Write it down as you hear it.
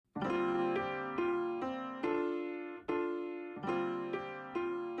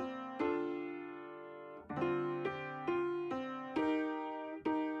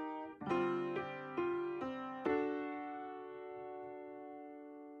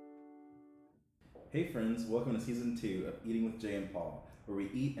Hey friends, welcome to season 2 of Eating with Jay and Paul, where we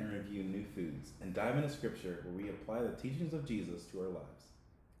eat and review new foods and dive into scripture where we apply the teachings of Jesus to our lives.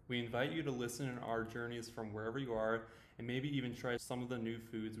 We invite you to listen in our journeys from wherever you are and maybe even try some of the new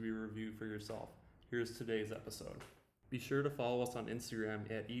foods we review for yourself. Here's today's episode. Be sure to follow us on Instagram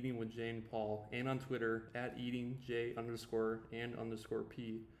at Eating with Jay and Paul and on Twitter at eatingj_and_p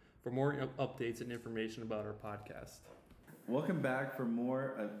for more updates and information about our podcast. Welcome back for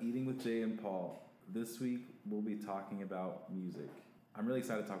more of Eating with Jay and Paul. This week we'll be talking about music. I'm really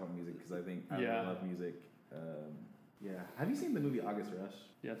excited to talk about music because I think I love music. Have you seen the movie August Rush?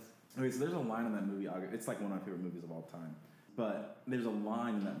 Yes. Okay, so there's a line in that movie. It's like one of my favorite movies of all time. But there's a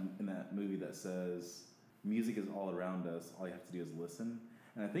line in that movie that says, "Music is all around us. All you have to do is listen."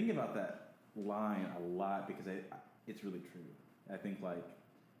 And I think about that line a lot because it's really true. I think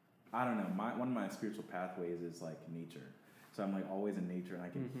I don't know. One of my spiritual pathways is like nature. So I'm like always in nature, and I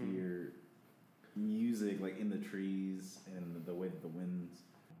can hear music like in the trees and the way that the wind's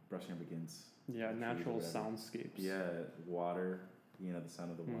brushing up against natural soundscapes. Yeah, water, the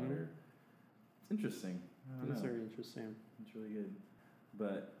sound of the water. It's interesting. It's very interesting. It's really good.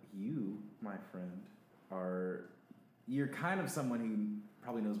 But you, my friend, you're kind of someone who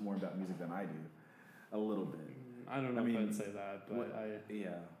probably knows more about music than I do, a little bit. I don't know if I'd say that, but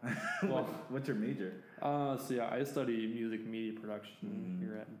Well, what's your major? I study music media production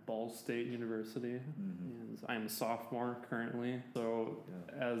here at Ball State University, and I'm a sophomore currently. So,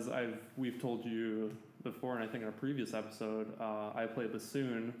 as we've told you before, and I think in a previous episode, I play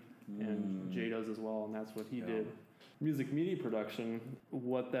bassoon, and Jay does as well, and that's what he did. Music media production,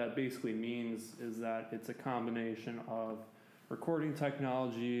 what that basically means is that it's a combination of recording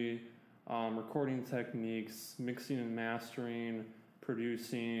technology, recording techniques, mixing and mastering,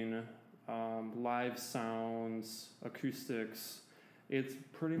 producing, live sounds, acoustics. It's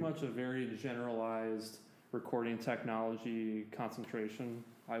pretty much a very generalized recording technology concentration,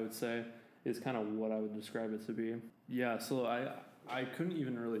 I would say, is kind of what I would describe it to be. Yeah, so I couldn't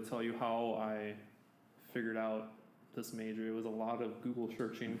even really tell you how I figured out this major. It was a lot of Google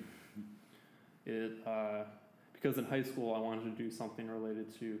searching. Because in high school I wanted to do something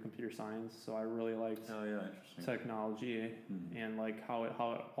related to computer science, so I really liked technology and like how it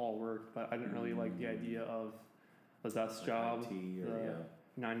all worked, but I didn't really like the idea of a desk job, the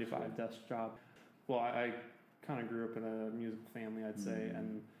 9-to-5 desk job. Well, I kind of grew up in a musical family, I'd say,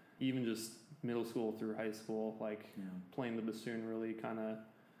 and even just middle school through high school, playing the bassoon really kind of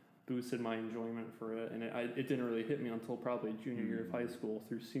boosted my enjoyment for it, and it didn't really hit me until probably junior year of high school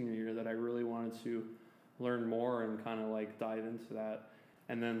through senior year that I really wanted to learn more and kind of dive into that.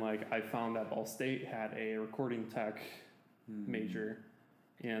 And then I found that Ball State had a recording tech major,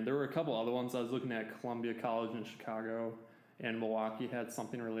 and there were a couple other ones. I was looking at Columbia College in Chicago, and Milwaukee had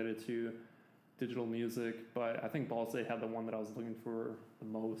something related to digital music, but I think Ball State had the one that I was looking for the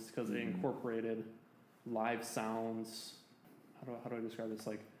most because it incorporated live sounds. How do I describe this?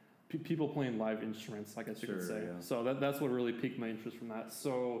 People playing live instruments, I guess you could say. Yeah. So that's what really piqued my interest from that.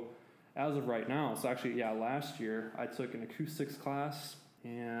 So as of right now, last year I took an acoustics class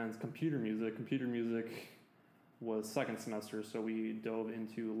and computer music. Computer music was second semester, so we dove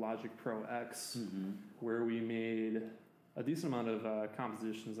into Logic Pro X, where we made a decent amount of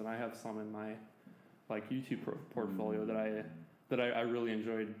compositions, and I have some in my YouTube portfolio that I really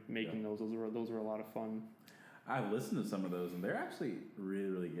enjoyed making. Those were a lot of fun. I've listened to some of those, and they're actually really,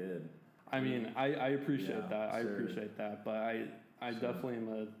 really good. I mean, I appreciate that. I appreciate that, but I definitely am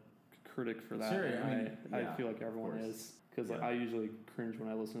a critic for that. I feel like everyone is, because I usually cringe when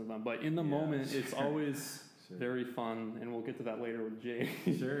I listen to them. But in the moment, it's always very fun, and we'll get to that later with Jay.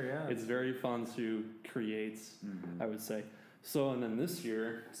 It's very fun to create, I would say. So, and then this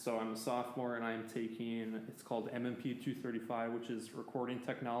year, I'm a sophomore, and I'm taking, it's called MMP 235, which is recording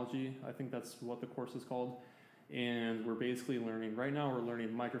technology. I think that's what the course is called. And we're basically learning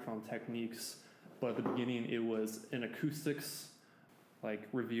microphone techniques, but at the beginning it was an acoustics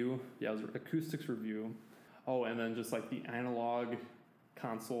review. Yeah, it was an acoustics review. Oh, and then just the analog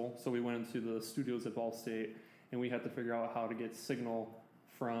console. So we went into the studios at Ball State, and we had to figure out how to get signal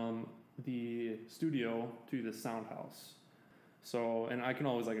from the studio to the sound house. So, and I can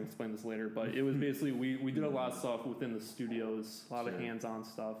always explain this later, but it was basically we did a lot of stuff within the studios, a lot of hands-on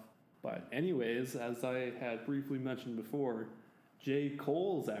stuff. But anyways, as I had briefly mentioned before, J.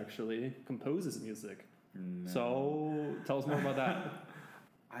 Coles actually composes music. No. So tell us more about that.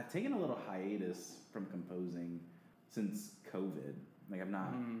 I've taken a little hiatus from composing since COVID. I've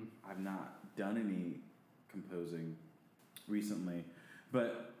not done any composing recently.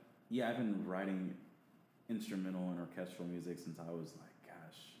 But yeah, I've been writing instrumental and orchestral music since I was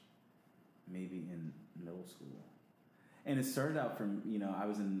maybe in middle school. And it started out from, I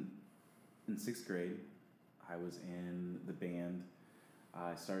was in 6th grade. I was in the band.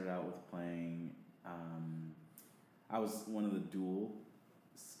 I started out with playing, I was one of the dual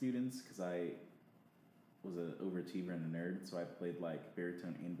students because I was an overachiever and a nerd, so I played like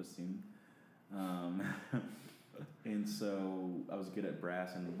baritone and bassoon. And so I was good at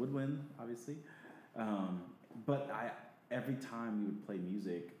brass and woodwind, obviously. But every time we would play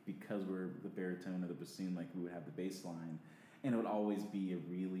music, because we're the baritone or the bassoon, like we would have the bass line, and it would always be a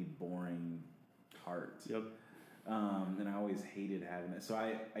really boring part. Yep. And I always hated having it. So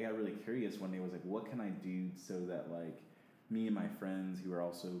I got really curious one day. I was like, what can I do so that like me and my friends who are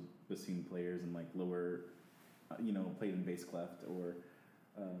also bassoon players and like lower, played in bass clef or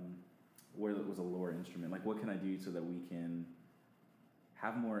where it was a lower instrument, like what can I do so that we can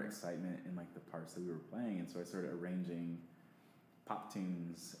have more excitement in like the parts that we were playing? And so I started arranging pop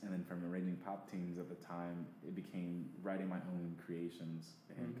tunes, and then from arranging pop tunes at the time, it became writing my own creations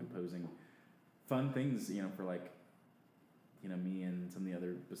and composing fun things, for like, me and some of the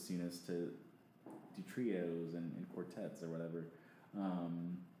other bassoonists to do trios and quartets or whatever.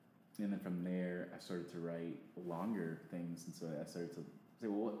 And then from there, I started to write longer things, and so I started to say,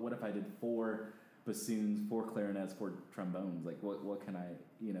 well, what if I did 4 bassoons, 4 clarinets, 4 trombones? Like, what can I,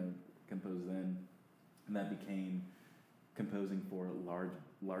 compose then? And that became composing for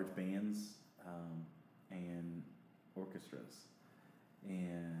large bands and orchestras.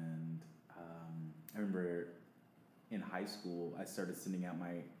 And I remember in high school, I started sending out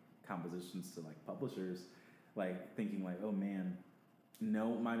my compositions to like publishers, like thinking like, oh man,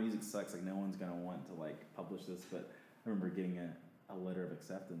 no, my music sucks. Like no one's gonna want to like publish this. But I remember getting a letter of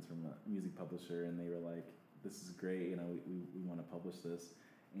acceptance from a music publisher, and they were like, this is great. We want to publish this,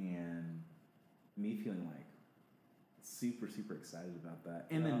 and me feeling like super, super excited about that.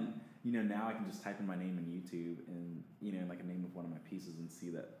 And then, now I can just type in my name in YouTube and, like a name of one of my pieces and see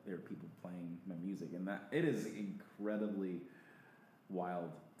that there are people playing my music. And that it is incredibly wild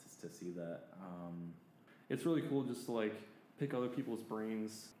to see that. It's really cool just to like pick other people's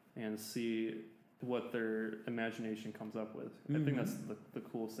brains and see what their imagination comes up with. I think that's the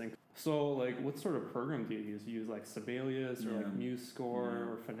coolest thing. So like what sort of program do you use? You use like Sibelius or like MuseScore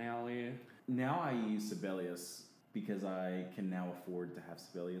or Finale? Now I use Sibelius because I can now afford to have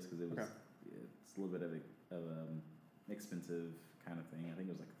Sibelius because it's a little bit of a expensive kind of thing. I think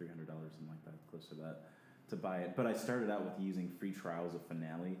it was like $300, something like that, close to that, to buy it. But I started out with using free trials of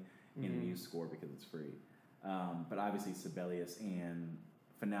Finale and MuseScore because it's free. But obviously Sibelius and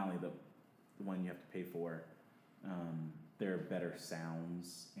Finale, the one you have to pay for, there are better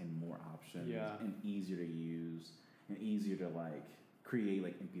sounds and more options and easier to use and easier to like create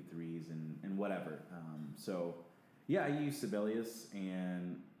like MP3s and whatever. So yeah, I use Sibelius,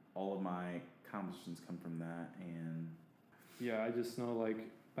 and all of my compositions come from that. And yeah, I just know like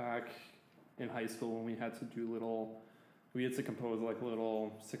back in high school when we had to compose like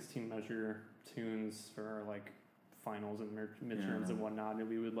little 16 measure tunes for like finals and midterms and whatnot, and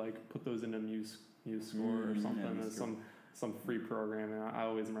we would like put those into MuseScore or something, as some free program, and I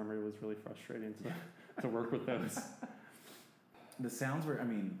always remember it was really frustrating to work with those. The sounds were, I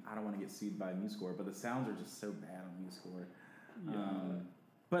don't want to get sued by MuseScore, but the sounds are just so bad on MuseScore. Yeah.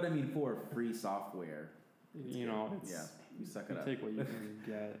 But for free software, you suck it up. Take what you can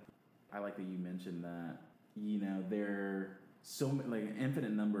get. I like that you mentioned that, there are so like an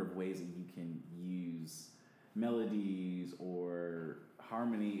infinite number of ways that you can use melodies or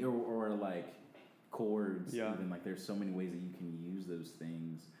harmony or like chords. Yeah. Even like there's so many ways that you can use those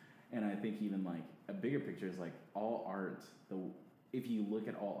things. And I think even like a bigger picture is like all art. If you look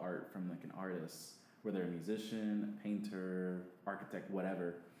at all art from like an artist, whether a musician, a painter, architect,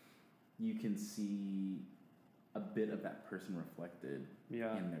 whatever, you can see a bit of that person reflected in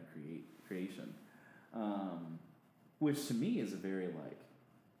their creation. Which to me is a very like,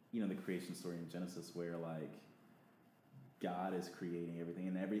 the creation story in Genesis where like God is creating everything,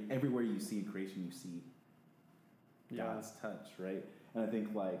 and everywhere you see in creation you see God's touch, right? And I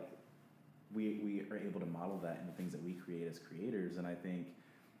think like we are able to model that in the things that we create as creators. And I think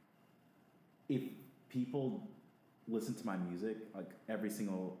if people listen to my music, like every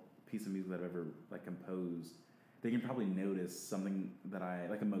single piece of music that I've ever like composed, they can probably notice something that I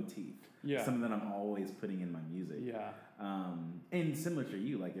like, a motif, something that I'm always putting in my music. And similar to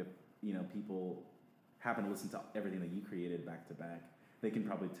you, like if people happen to listen to everything that you created back to back, they can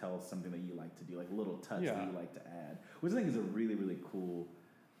probably tell something that you like to do, like a little touch that you like to add, which I think is a really, really cool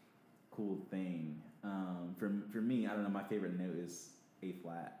thing. For me, I don't know, my favorite note is A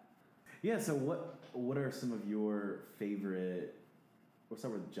flat. Yeah, so what are some of your favorite we'll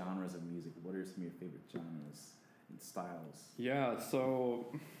start with genres of music. What are some of your favorite genres and styles? Yeah, so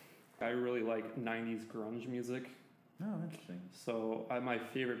I really like 90s grunge music. Oh, interesting. So my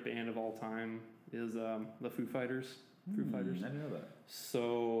favorite band of all time is the Foo Fighters. Foo Fighters. I didn't know that.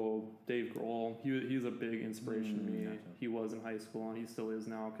 So Dave Grohl, he's a big inspiration to me. Gotcha. He was in high school and he still is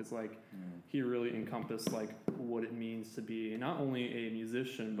now because he really encompassed like what it means to be not only a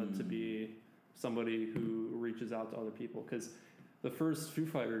musician but to be somebody who reaches out to other people. Because the first Foo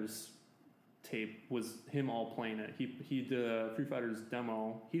Fighters tape was him all playing it. He did a Foo Fighters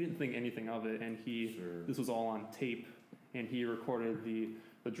demo. He didn't think anything of it, and this was all on tape, and he recorded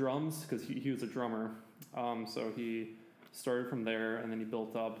the drums because he was a drummer. So he started from there, and then he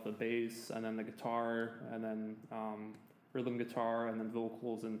built up the bass, and then the guitar, and then rhythm guitar, and then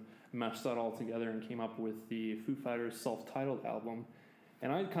vocals, and meshed that all together and came up with the Foo Fighters self-titled album.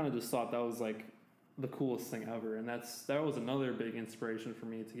 And I kind of just thought that was like the coolest thing ever, and that was another big inspiration for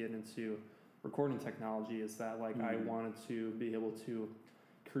me to get into recording technology. Is that like I wanted to be able to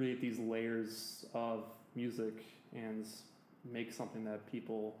create these layers of music and make something that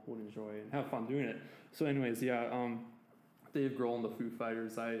people would enjoy and have fun doing it. So anyways, Dave Grohl and the Foo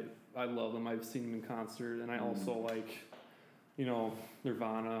Fighters, I love them. I've seen them in concert, and I also like,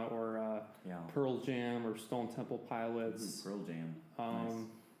 Nirvana or Pearl Jam or Stone Temple Pilots. Pearl Jam. Nice.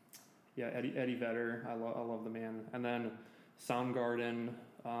 Yeah, Eddie Vedder. I love the man. And then Soundgarden.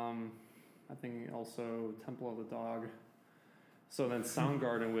 I think also Temple of the Dog. So then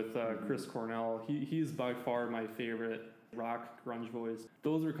Soundgarden with Chris Cornell. He's by far my favorite rock grunge voice.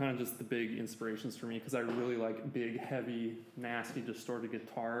 Those are kind of just the big inspirations for me because I really like big, heavy, nasty, distorted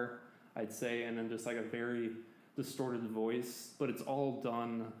guitar, I'd say, and then just like a very distorted voice, but it's all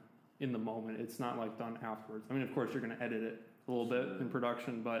done in the moment. It's not like done afterwards. I mean, of course, you're going to edit it a little bit in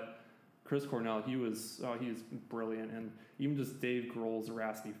production, but Chris Cornell, he's brilliant, and even just Dave Grohl's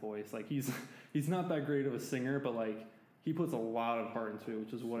raspy voice, like he's not that great of a singer, but like he puts a lot of heart into it,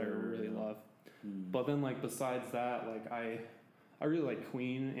 which is what I really love. But then like besides that, like I really like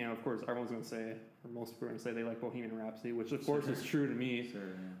Queen, and of course everyone's gonna say, or most people are gonna say they like Bohemian Rhapsody, which of course is true to me. Sure, yeah.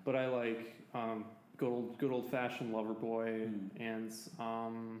 But I like good old fashioned Loverboy, and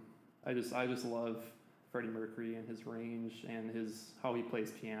I just love Freddie Mercury and his range and how he plays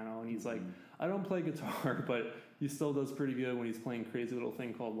piano. And he's like, I don't play guitar, but he still does pretty good when he's playing Crazy Little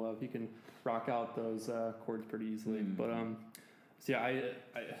Thing Called Love. He can rock out those chords pretty easily. But so yeah,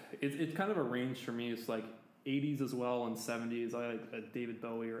 it's kind of a range for me. It's like 80s as well and 70s. I like David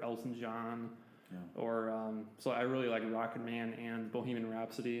Bowie or Elton John. Yeah. Or so I really like Rocket Man and Bohemian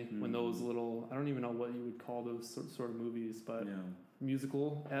Rhapsody. When those little, I don't even know what you would call those sort of movies, but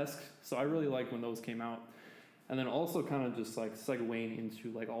musical-esque. So I really like when those came out. And then also kind of just like segueing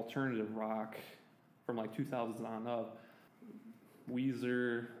into like alternative rock from like 2000s on up.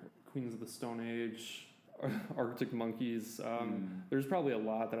 Weezer, Queens of the Stone Age, Arctic Monkeys. There's probably a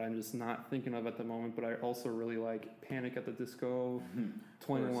lot that I'm just not thinking of at the moment, but I also really like Panic at the Disco,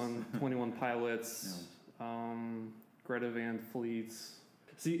 21 Pilots, Greta Van Fleet.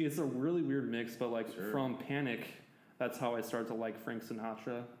 See, it's a really weird mix, but like from Panic, that's how I started to like Frank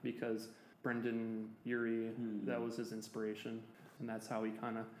Sinatra, because Brendan Urie, that was his inspiration, and that's how he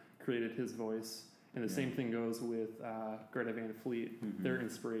kind of created his voice. And the same thing goes with Greta Van Fleet. Their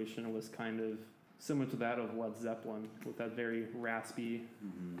inspiration was kind of similar to that of Led Zeppelin, with that very raspy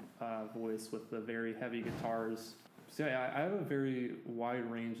voice with the very heavy guitars. So yeah, I have a very wide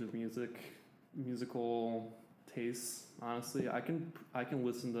range of musical tastes. Honestly, I can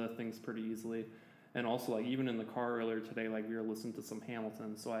listen to things pretty easily, and also like even in the car earlier today, like we were listening to some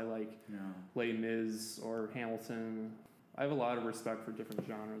Hamilton. So I like Les Mis or Hamilton. I have a lot of respect for different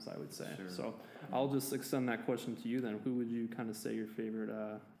genres, I would say. So I'll just extend that question to you then. Who would you kind of say your favorite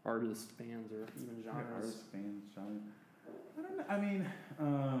artists, bands, or even genres? Artists, bands, genre. I don't know. I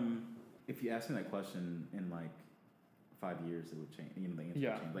mean, if you ask me that question in like 5 years, it would change. The answer would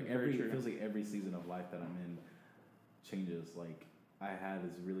change. Like it feels like every season of life that I'm in changes. Like I had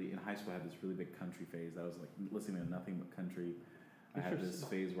in high school, I had this really big country phase. I was like listening to nothing but country. I had this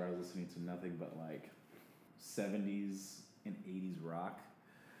phase where I was listening to nothing but like 70s and 80s rock,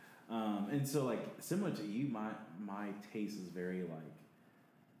 and so like similar to you, my taste is very like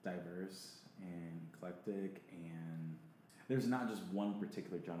diverse and eclectic, and there's not just one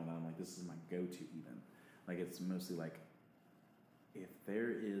particular genre that I'm like, this is my go-to. Even like it's mostly like if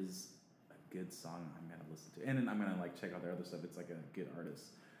there is a good song, I'm gonna listen to it, and then I'm gonna like check out their other stuff. It's like a good artist.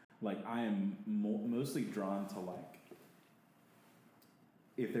 Like I am mostly drawn to like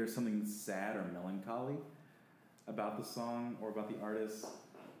if there's something sad or melancholy about the song or about the artist,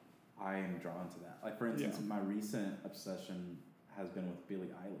 I am drawn to that. Like for instance, my recent obsession has been with Billie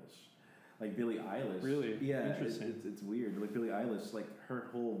Eilish. Like Billie Eilish, really, yeah, interesting. It's weird. Like Billie Eilish, like her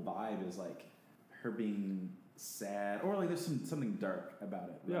whole vibe is like her being sad, or like there's something dark about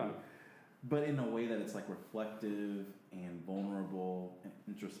it. Right? Yeah. But in a way that it's like reflective and vulnerable and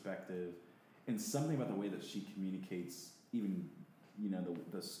introspective, and something about the way that she communicates, even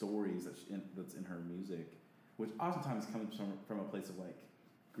the stories that's in her music, which oftentimes comes from a place of like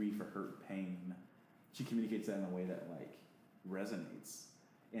grief or hurt, pain. She communicates that in a way that like resonates,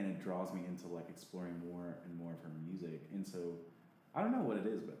 and it draws me into like exploring more and more of her music. And so I don't know what it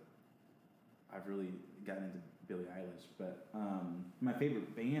is, but I've really gotten into Billie Eilish. But my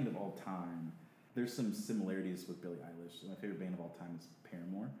favorite band of all time, there's some similarities with Billie Eilish. My favorite band of all time is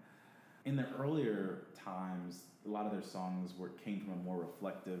Paramore. In their earlier times, a lot of their songs came from a more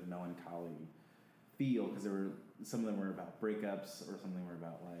reflective, melancholy feel, because some of them were about breakups, or some of them were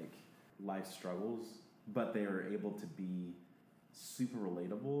about like life struggles, but they were able to be super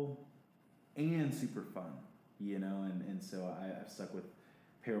relatable and super fun, and so I've stuck with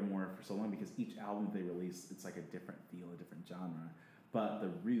Paramore for so long, because each album they release, it's like a different feel, a different genre, but the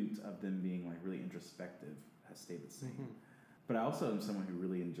root of them being like really introspective has stayed the same. Mm-hmm. But I also am someone who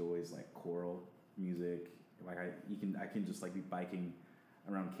really enjoys like choral music. Like I can just like be biking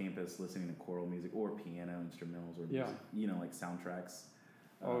around campus listening to choral music, or piano instrumentals, or music, like soundtracks,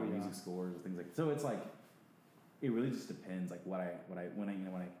 music scores, things like. So it's like, it really just depends. Like when I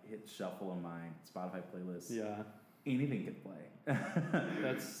hit shuffle on my Spotify playlist, anything can play.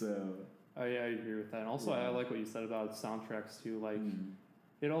 That's so. I agree with that. And also, I like what you said about soundtracks too. Like,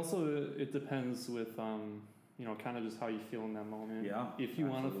 it depends with kind of just how you feel in that moment. Yeah. If you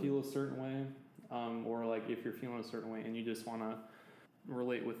want to feel a certain way, or like if you're feeling a certain way and you just want to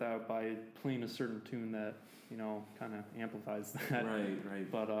relate with that by playing a certain tune that kind of amplifies that.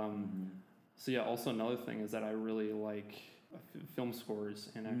 Right. But so yeah. Also, another thing is that I really like film scores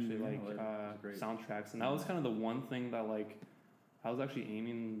and actually soundtracks, and that was kind of the one thing that like I was actually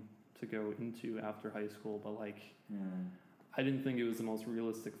aiming to go into after high school, but like I didn't think it was the most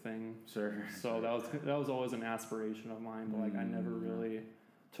realistic thing. Sure. So that was always an aspiration of mine, but like I never really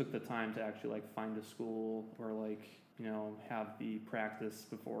took the time to actually like find a school or like have the practice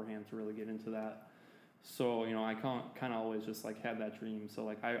beforehand to really get into that. So I kind of always just like had that dream. So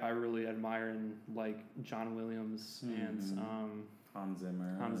like I really admire and like John Williams and Hans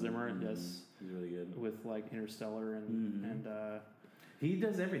Zimmer. Yes, he's really good with like Interstellar and he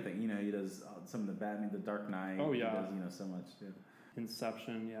does everything. He does some of the Batman, the Dark Knight. Oh yeah, he does so much. Yeah.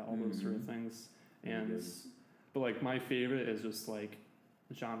 Inception, all those sort of things. But like my favorite is just like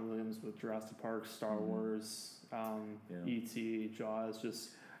John Williams with Jurassic Park, Star Wars, E.T., Jaws,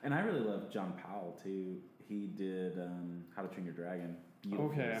 just. And I really love John Powell too. He did How to Train Your Dragon.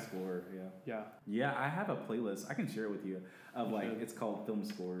 Beautiful score, yeah. I have a playlist. I can share it with you of it's called Film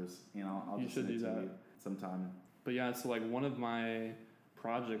Scores, and I'll just send it to you sometime. But yeah, so like one of my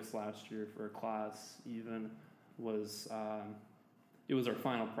projects last year for a class even was it was our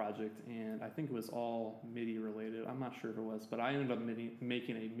final project, and I think it was all MIDI related. I'm not sure if it was, but I ended up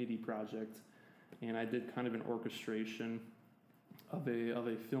making a MIDI project, and I did kind of an orchestration of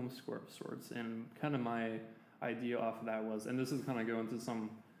a film score of sorts, and kind of my idea off of that was, and this is kind of going into some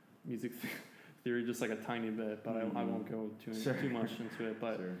music theory just like a tiny bit, but I won't go too much into it,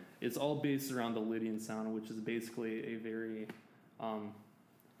 but it's all based around the Lydian sound, which is basically a very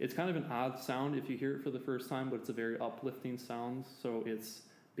it's kind of an odd sound if you hear it for the first time, but it's a very uplifting sound. So it's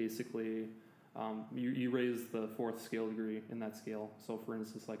basically you raise the fourth scale degree in that scale. So for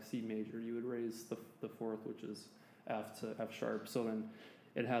instance, like C major, you would raise the fourth, which is F to F sharp. So then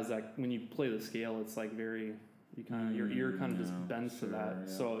it has that, when you play the scale, it's like very, you kind of, your ear kind of just bends to that.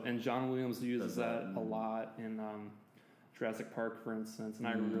 Yeah. So, and John Williams uses that a lot in Jurassic Park, for instance, and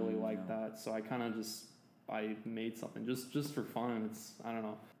I really like that. So I kind of I made something just for fun. It's, I don't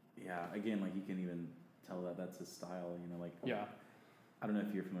know. Yeah, again, like you can even tell that that's his style, I don't know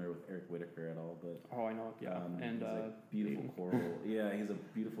if you're familiar with Eric Whitacre at all, but oh, I know, and he's a beautiful choral. Yeah, he's a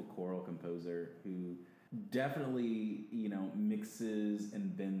beautiful choral composer who definitely mixes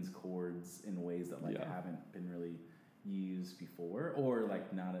and bends chords in ways that haven't been really used before, or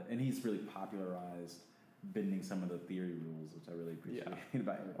and he's really popularized bending some of the theory rules, which I really appreciate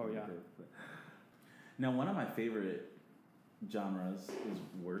about Eric Whitacre. But now, one of my favorite genres is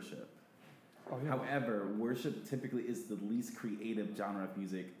worship. Oh, yeah. However, worship typically is the least creative genre of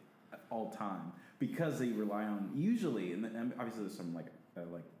music of all time, because they rely on, usually, and obviously there's some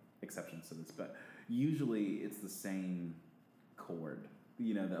exceptions to this, but usually it's the same chord,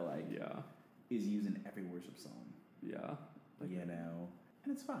 that is used in every worship song. Yeah.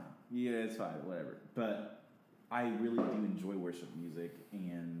 And it's fine. Yeah, it's fine, whatever. But I really do enjoy worship music,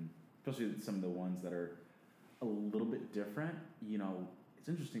 and especially some of the ones that are a little bit different. You know, it's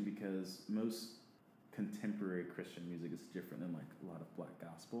interesting because most contemporary Christian music is different than like a lot of black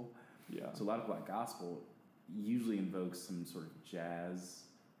gospel. Yeah. So a lot of black gospel usually invokes some sort of jazz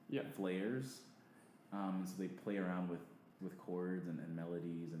flares. So they play around with chords and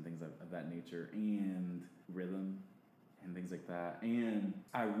melodies and things of that nature, and rhythm and things like that. And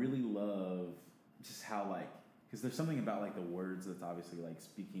I really love just how, like, because there's something about like the words that's obviously like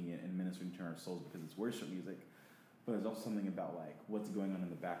speaking it and ministering to our souls because it's worship music, but there's also something about like what's going on in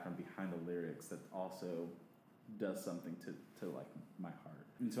the background behind the lyrics that also does something to like my heart.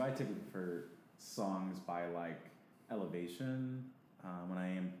 And so I typically prefer songs by like Elevation when I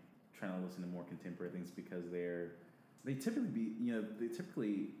am trying to listen to more contemporary things, because they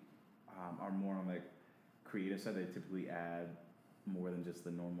typically are more on the creative side. They typically add more than just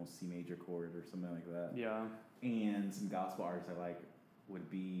the normal C major chord or something like that. Yeah. And some gospel artists I like would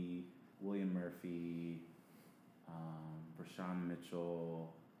be William Murphy, Rashawn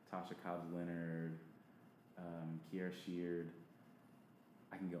Mitchell, Tasha Cobbs Leonard, Kiara Sheard.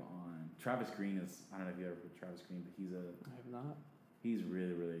 I can go on. Travis Green is, I don't know if you ever heard Travis Green, but I have not. He's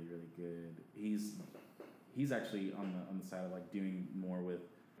really, really, really good. He's actually on the side of like doing more with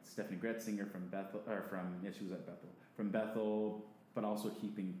Stephanie Gretzinger from Bethel, or she was at Bethel, from Bethel, but also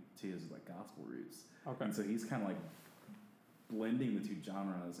keeping to his like gospel roots. Okay. And so he's kind of like blending the two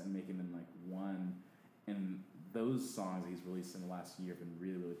genres and making them like one. And those songs he's released in the last year have been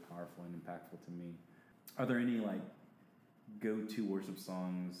really, really powerful and impactful to me. Are there any like go-to worship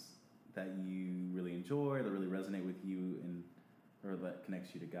songs that you really enjoy, that really resonate with you, or that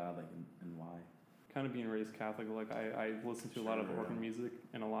connects you to God, like, and why? Kind of being raised Catholic, like I listen to a lot of organ music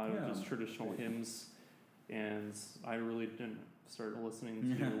and a lot of just traditional hymns, and I really didn't start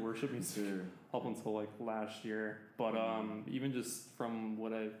listening to worship music up until like last year. But even just from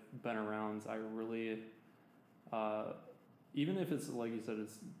what I've been around, I really, even if it's like you said,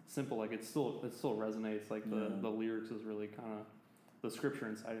 it's simple, like it still resonates. Like the lyrics is really kind of, the scripture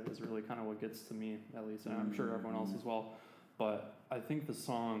inside of it is really kind of what gets to me, at least, and I'm sure everyone else as well. But I think the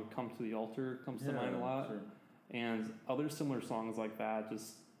song "Come to the Altar" comes to mind a lot, and other similar songs like that.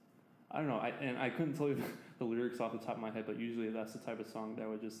 Just, I don't know. I couldn't tell you the lyrics off the top of my head, but usually that's the type of song that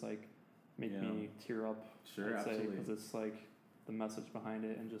would just like make me tear up. Sure, absolutely. Because it's like the message behind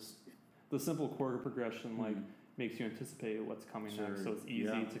it, and just the simple chord progression like makes you anticipate what's coming next. So it's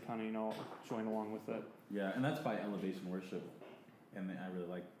easy to kind of join along with it. Yeah, and that's by Elevation Worship, and I really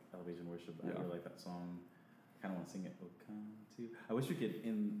like Elevation Worship. I really like that song. Kind of want to sing it. Oh, come to. I wish we could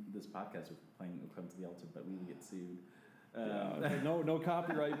end this podcast with playing "Oh, Come to the Altar," but we would get sued. No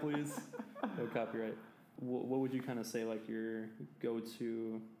copyright, please. No copyright. What would you kind of say like your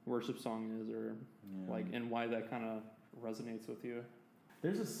go-to worship song is, or like, and why that kind of resonates with you?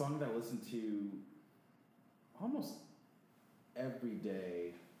 There's a song that I listen to almost every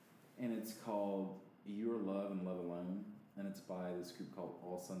day, and it's called "Your Love and Love Alone," and it's by this group called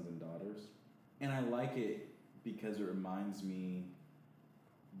All Sons and Daughters. And I like it because it reminds me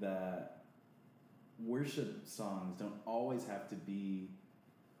that worship songs don't always have to be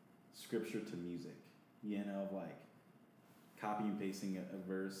scripture to music, you know, like copy and pasting a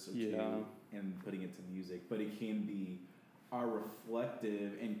verse or two and putting it to music, but it can be our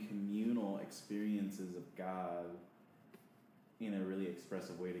reflective and communal experiences of God in a really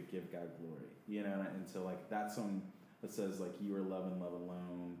expressive way to give God glory, you know. And so like that song that says like "You are love and love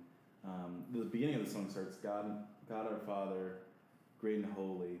alone," the beginning of the song starts, God our Father, great and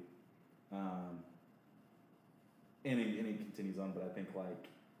holy, and it continues on. But I think like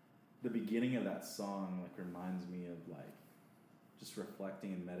the beginning of that song like reminds me of like just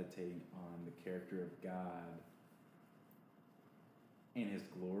reflecting and meditating on the character of God and His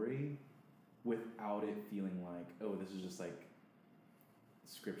glory, without it feeling like, oh, this is just like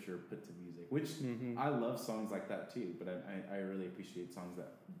scripture put to music. Which I love songs like that too, but I really appreciate songs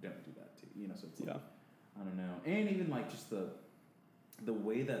that don't do that too. You know, so it's like, I don't know. And even like just the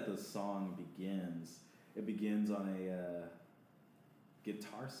way that the song begins, it begins on a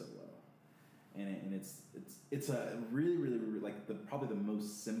guitar solo, and it's a really, really, really like probably the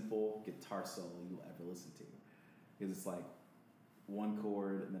most simple guitar solo you'll ever listen to, because it's like one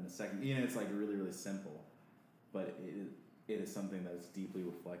chord and then a second. You know, it's like really, really simple, but it is something that's deeply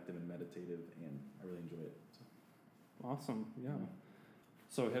reflective and meditative, and I really enjoy it. So. Awesome, yeah.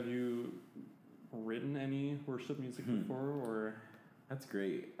 So have you written any worship music before, or? That's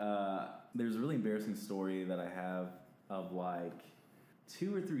great. There's a really embarrassing story that I have of like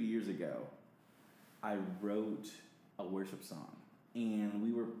 2 or 3 years ago. I wrote a worship song, and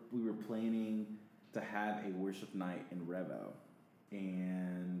we were planning to have a worship night in Revo,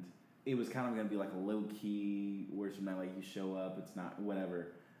 and it was kind of going to be like a low-key worship night, like you show up, it's not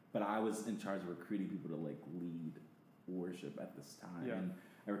whatever, but I was in charge of recruiting people to like lead worship at this time. Yeah. And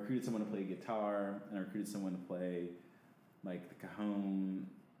I recruited someone to play guitar, and I recruited someone to play like the cajon,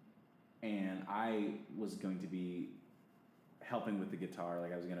 and I was going to be helping with the guitar,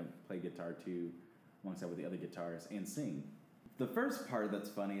 like I was going to play guitar too, alongside with the other guitarists, and sing. The first part that's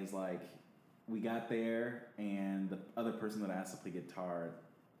funny is like, we got there, and the other person that I asked to play guitar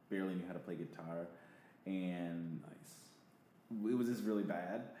barely knew how to play guitar, and it was just really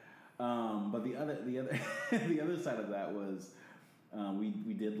bad. But the other the other side of that was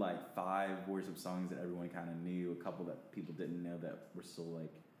we did like 5 worship songs that everyone kind of knew, a couple that people didn't know that were still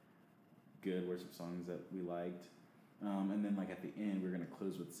like good worship songs that we liked, and then like at the end we were gonna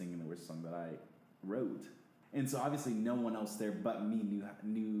close with singing the worship song that I wrote, and so obviously no one else there but me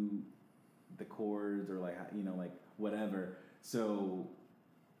knew the chords or like like whatever, so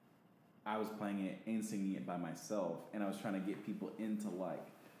I was playing it and singing it by myself, and I was trying to get people into like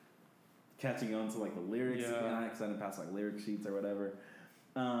catching on to like the lyrics again, because I didn't pass like lyric sheets or whatever,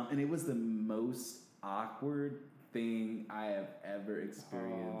 and it was the most awkward thing I have ever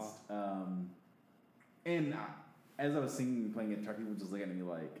experienced. And as I was singing and playing guitar, people just look at me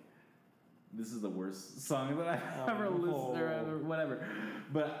like, this is the worst song that I've ever listened to, or ever, whatever.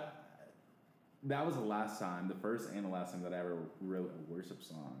 But that was the last time, the first and the last time that I ever wrote a worship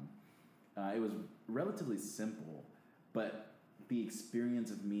song. It was relatively simple, but the experience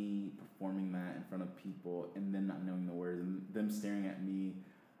of me performing that in front of people and then not knowing the words and them staring at me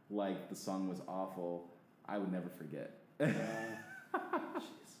like the song was awful, I would never forget. Jeez.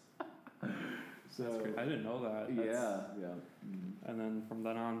 So that's great. I didn't know that. Yeah. And then from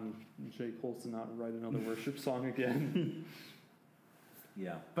then on, Jay Coles did not write another worship song again.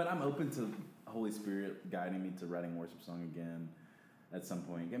 Yeah, but I'm open to Holy Spirit guiding me to writing a worship song again at some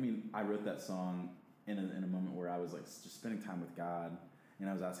point. I mean, I wrote that song in a moment where I was like just spending time with God, and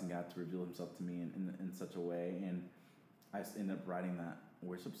I was asking God to reveal Himself to me in such a way, and I ended up writing that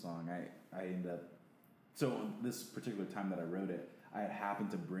worship song. I ended up, so this particular time that I wrote it, I had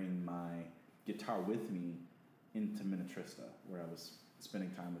happened to bring my guitar with me into Minnetrista, where I was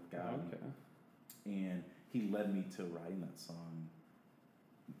spending time with God. Okay. And He led me to writing that song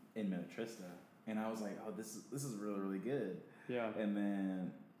in Minnetrista, and I was like, oh, this is really, really good. Yeah. And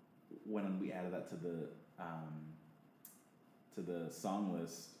then when we added that to the song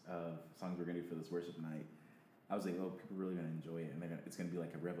list of songs we're gonna do for this worship night, I was like, oh, people are really gonna enjoy it, and it's gonna be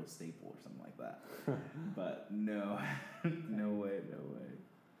like a Revo staple or something like that. But no, no way.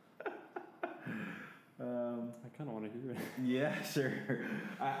 I kind of want to hear it. Yeah, sure.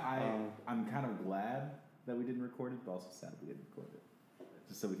 I'm kind of glad that we didn't record it, but also sad we didn't record it,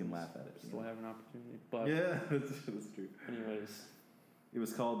 just so we can laugh at it. Still have an opportunity, but yeah, that's true. Anyways, it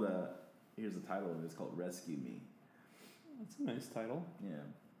was called. Here's the title of it. It's called "Rescue Me." That's a nice title. Yeah.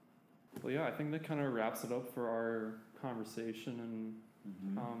 Well, yeah, I think that kind of wraps it up for our conversation and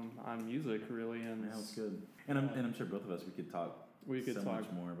on music, really. And that was good. And I'm sure both of us we could talk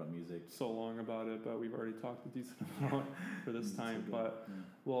much more about music. So long about it, but we've already talked a decent amount for this time. So but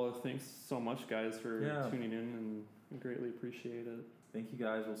well, thanks so much, guys, for tuning in, and we greatly appreciate it. Thank you,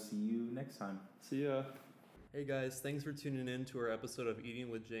 guys. We'll see you next time. See ya. Hey guys, thanks for tuning in to our episode of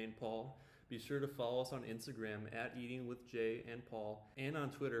Eating with Jay and Paul. Be sure to follow us on Instagram at Eating with Jay and Paul, and on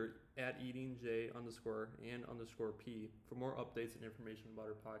Twitter at EatingJ_and_P for more updates and information about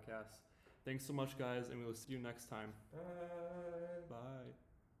our podcast. Thanks so much, guys, and we will see you next time. Bye. Bye.